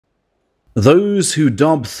Those who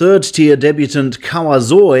dub third-tier debutant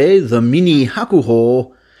Kawazoe the mini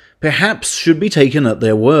Hakuho perhaps should be taken at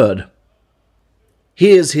their word.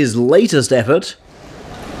 Here's his latest effort.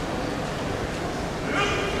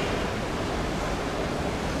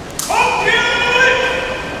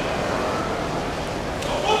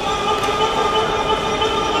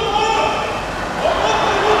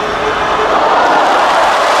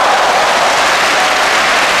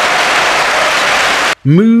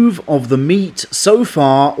 Move of the meat so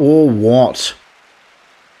far, or what?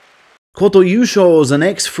 Koto Yusho's an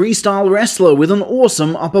ex-freestyle wrestler with an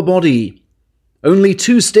awesome upper body. Only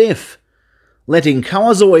too stiff, letting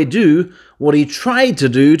Kawazoe do what he tried to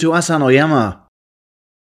do to Asanoyama.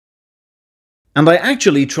 And I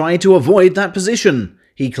actually tried to avoid that position,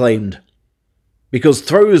 he claimed, because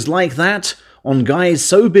throws like that on guys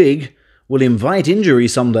so big will invite injury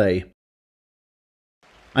someday.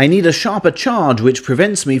 I need a sharper charge which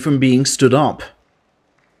prevents me from being stood up.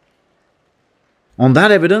 On that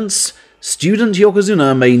evidence, student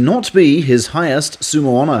yokozuna may not be his highest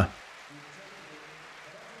sumo honor.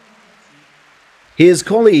 His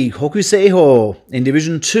colleague Hokuseiho in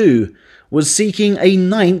Division 2 was seeking a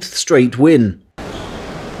 9th straight win.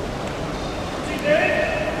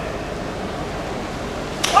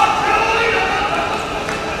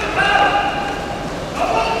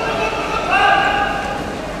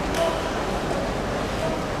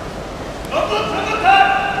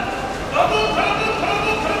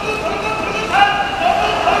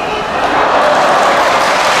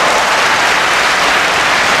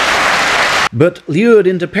 But lured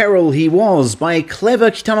into peril he was by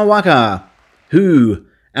clever Kitamawaka, who,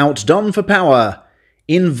 outdone for power,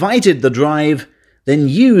 invited the drive, then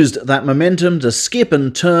used that momentum to skip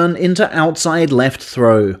and turn into outside left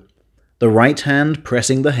throw, the right hand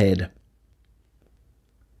pressing the head.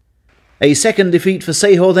 A second defeat for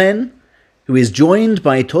Seiho then, who is joined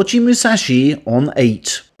by Tochi Musashi on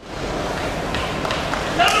 8.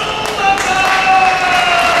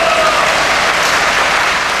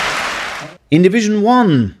 In Division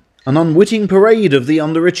 1, an unwitting parade of the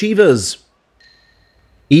underachievers.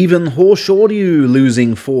 Even Hoshoryu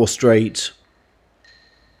losing 4 straight.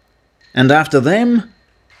 And after them,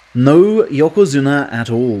 no yokozuna at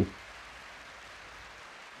all.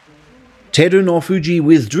 Teru no Fuji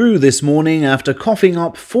withdrew this morning after coughing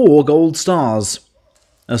up 4 gold stars,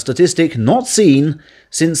 a statistic not seen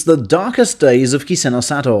since the darkest days of Kiseno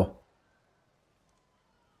Sato.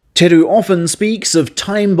 Teru often speaks of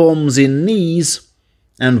time bombs in knees,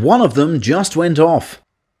 and one of them just went off.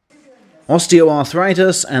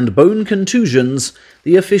 Osteoarthritis and bone contusions,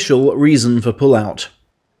 the official reason for pullout.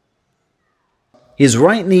 His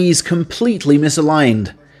right knee's completely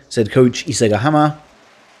misaligned, said coach Isegahama.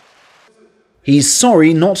 He's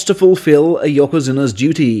sorry not to fulfill a yokozuna's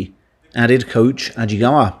duty, added coach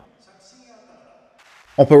Ajigawa.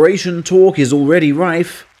 Operation talk is already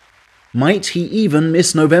rife. Might he even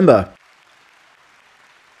miss November?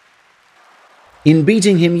 In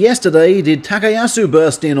beating him yesterday, did Takayasu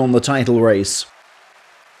burst in on the title race?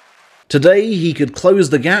 Today he could close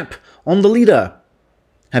the gap on the leader,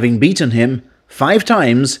 having beaten him 5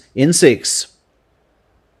 times in 6.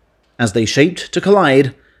 As they shaped to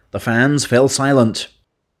collide, the fans fell silent.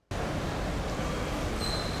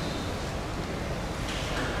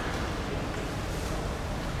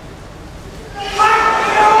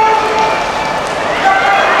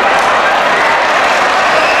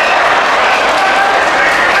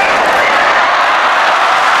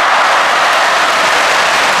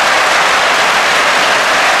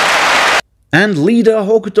 And leader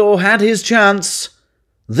Hokuto had his chance,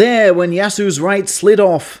 there when Yasu's right slid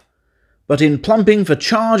off, but in plumping for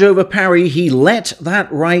charge over parry he let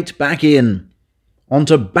that right back in,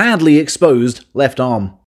 onto badly exposed left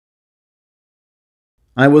arm.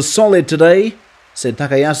 I was solid today, said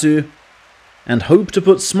Takayasu, and hope to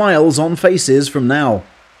put smiles on faces from now.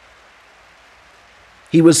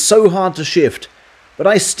 He was so hard to shift, but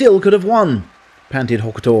I still could have won, panted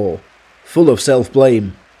Hokuto, full of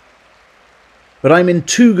self-blame. But I'm in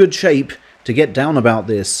too good shape to get down about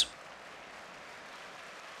this.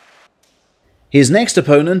 His next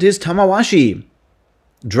opponent is Tamawashi,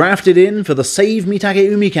 drafted in for the Save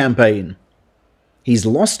Mitakeumi campaign. He's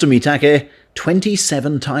lost to Mitake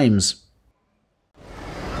 27 times.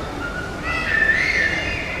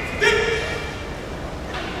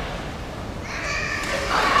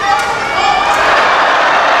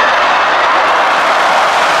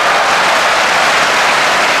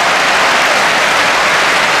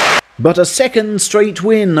 But a second straight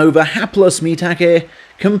win over hapless Mitake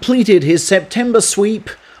completed his September sweep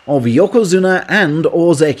of Yokozuna and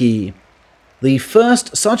Ozeki. the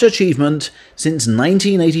first such achievement since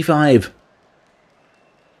 1985.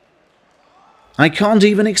 "I can't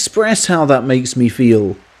even express how that makes me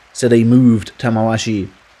feel," said a moved Tamawashi,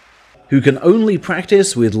 who can only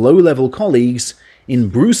practice with low-level colleagues in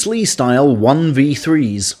Bruce Lee-style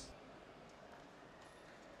 1v3s.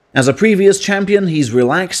 "As a previous champion, he's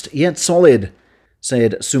relaxed yet solid,"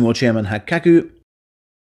 said sumo chairman Hakaku.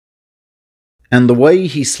 "And the way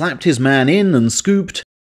he slapped his man in and scooped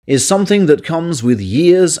is something that comes with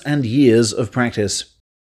years and years of practice."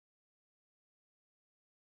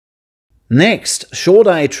 Next,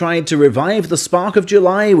 Shodai tried to revive the spark of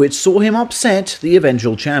July, which saw him upset the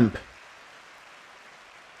eventual champ.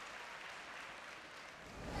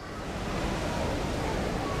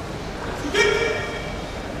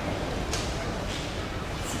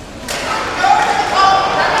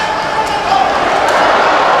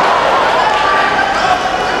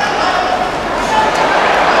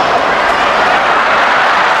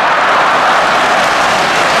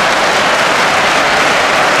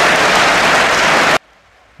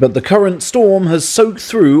 But the current storm has soaked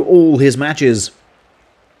through all his matches.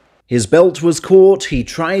 His belt was caught, he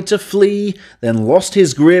tried to flee, then lost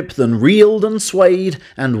his grip, then reeled and swayed,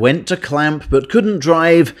 and went to clamp but couldn't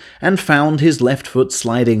drive, and found his left foot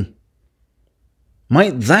sliding.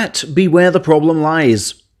 Might that be where the problem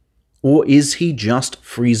lies? Or is he just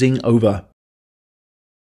freezing over?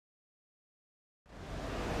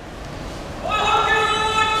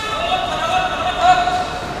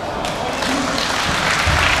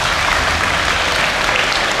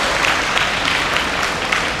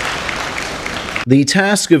 The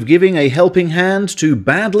task of giving a helping hand to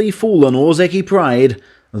badly fallen Ozeki pride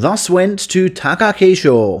thus went to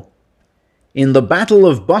Takayasu in the battle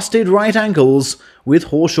of busted right ankles with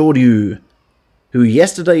Hoshoryu, who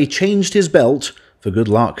yesterday changed his belt for good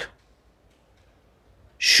luck.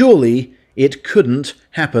 Surely it couldn't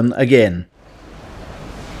happen again.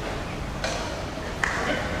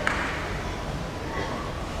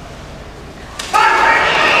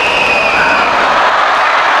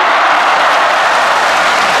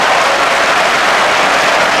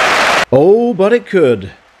 Oh, but it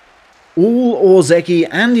could. All Ozeki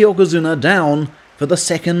and yokozuna down for the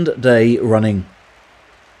second day running.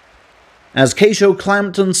 As Keisho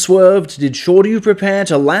clamped and swerved, did Shoryu prepare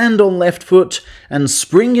to land on left foot and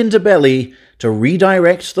spring into belly to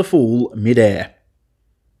redirect the fall mid-air.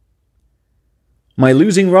 "My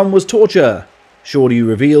losing run was torture," Shoryu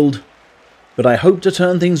revealed, "but I hope to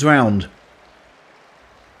turn things round.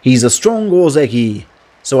 He's a strong Ozeki,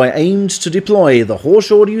 so I aimed to deploy the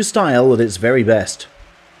Hoshoryu style at its very best."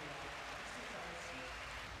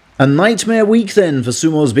 A nightmare week then for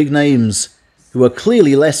sumo's big names, who are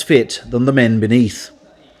clearly less fit than the men beneath.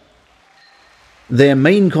 Their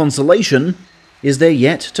main consolation is they're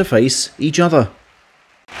yet to face each other.